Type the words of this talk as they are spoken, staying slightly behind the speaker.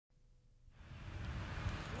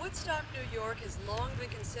Woodstock, New York has long been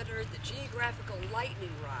considered the geographical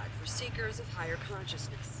lightning rod for seekers of higher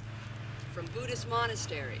consciousness. From Buddhist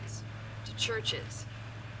monasteries to churches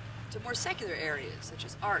to more secular areas such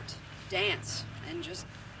as art, dance, and just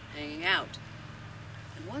hanging out.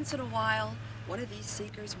 And once in a while, one of these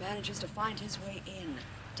seekers manages to find his way in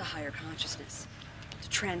to higher consciousness, to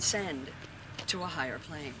transcend to a higher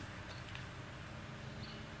plane.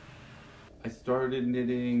 I started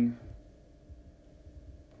knitting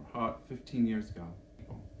 15 years ago.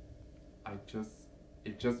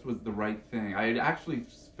 It just was the right thing. I had actually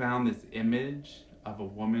found this image of a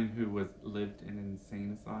woman who lived in an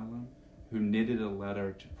insane asylum, who knitted a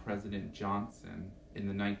letter to President Johnson in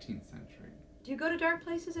the 19th century. Do you go to dark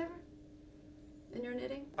places ever in your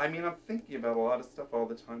knitting? I mean, I'm thinking about a lot of stuff all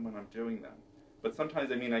the time when I'm doing them. But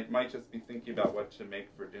sometimes, I mean, I might just be thinking about what to make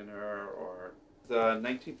for dinner, or it's a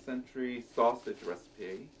 19th century sausage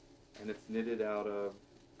recipe, and it's knitted out of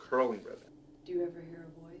curling ribbon. Do you ever hear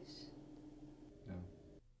a voice? No.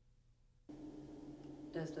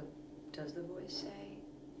 Does the voice say,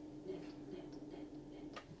 knit, knit, knit,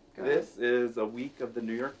 knit? Go This is a week of the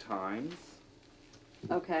New York Times.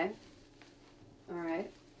 Okay. All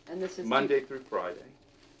right. And this is Monday through Friday.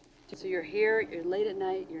 So you're here, you're late at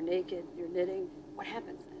night, you're naked, you're knitting. What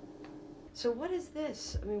happens then? So what is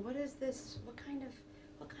this? I mean, what is this? What kind of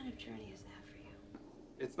journey is that for you?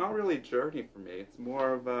 It's not really a journey for me. It's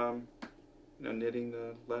more of knitting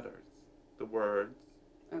the letters, the words,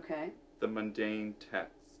 Okay. the mundane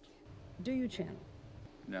text. Do you channel?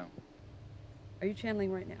 No. Are you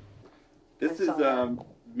channeling right now? This I is saw that.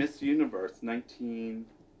 Miss Universe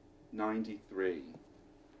 1993.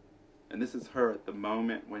 And this is her at the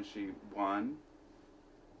moment when she won.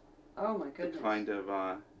 Oh my goodness. The kind of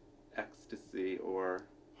ecstasy or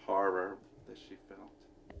horror that she felt.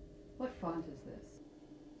 What font is this?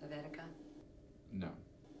 Helvetica? No.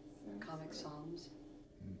 Comic Psalms?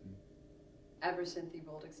 Mm-hmm. Abercrombie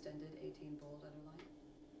bold extended, 18 bold underline?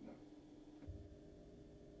 No.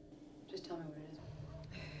 Just tell me what it is.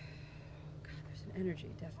 God, there's an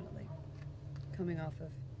energy, definitely, coming off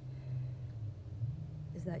of...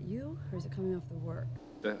 Is that you, or is it coming off the work?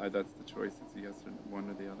 That's the choice. It's yes or one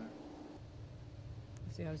or the other.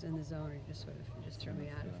 See, I was in the zone, and you just threw me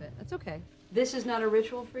out of it. That's okay. This is not a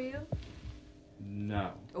ritual for you?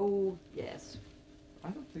 No. Oh, yes. I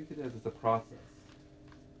don't think it is. It's a process.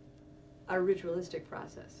 A ritualistic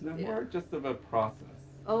process. No, yeah. more just of a process.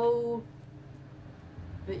 Oh,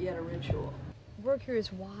 but yet a ritual. We're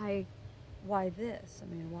curious why this? I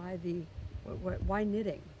mean, why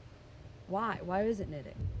knitting? Why? Why is it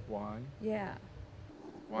knitting? Why? Yeah.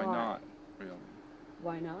 Why not, really?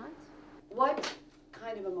 Why not? What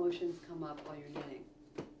kind of emotions come up while you're knitting?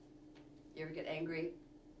 You ever get angry?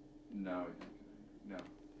 No. No.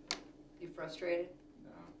 You frustrated?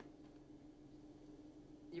 No.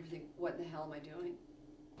 You ever think, what in the hell am I doing?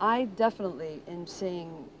 I definitely am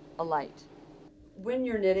seeing a light. When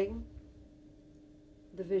you're knitting,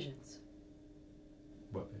 the visions.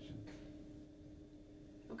 What vision?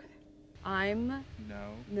 Okay. I'm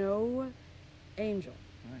no angel.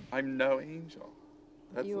 Right. I'm no angel.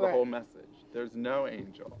 That's You the are... whole message. There's no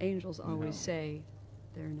angel. Angels always say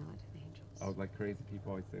they're not angels. Oh, like crazy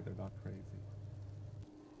people always say they're not crazy.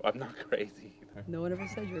 Well, I'm not crazy either. No one ever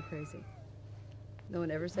said you were crazy. No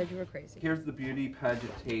one ever said you were crazy. Here's the beauty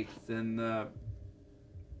pageant tapes in the,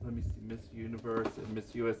 let me see, Miss Universe and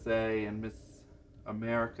Miss USA and Miss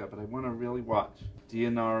America, but I want to really watch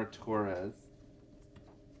Dianara Torres,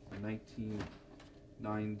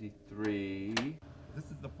 1993. This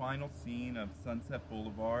is the final scene of Sunset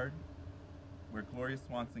Boulevard, where Gloria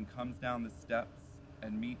Swanson comes down the steps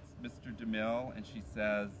and meets Mr. DeMille, and she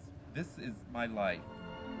says, "This is my life.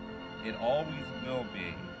 It always will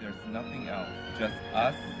be. There's nothing else. Just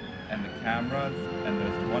us and the cameras and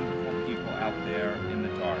those wonderful people out there in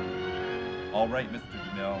the dark. All right, Mr.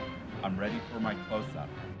 DeMille, I'm ready for my close-up."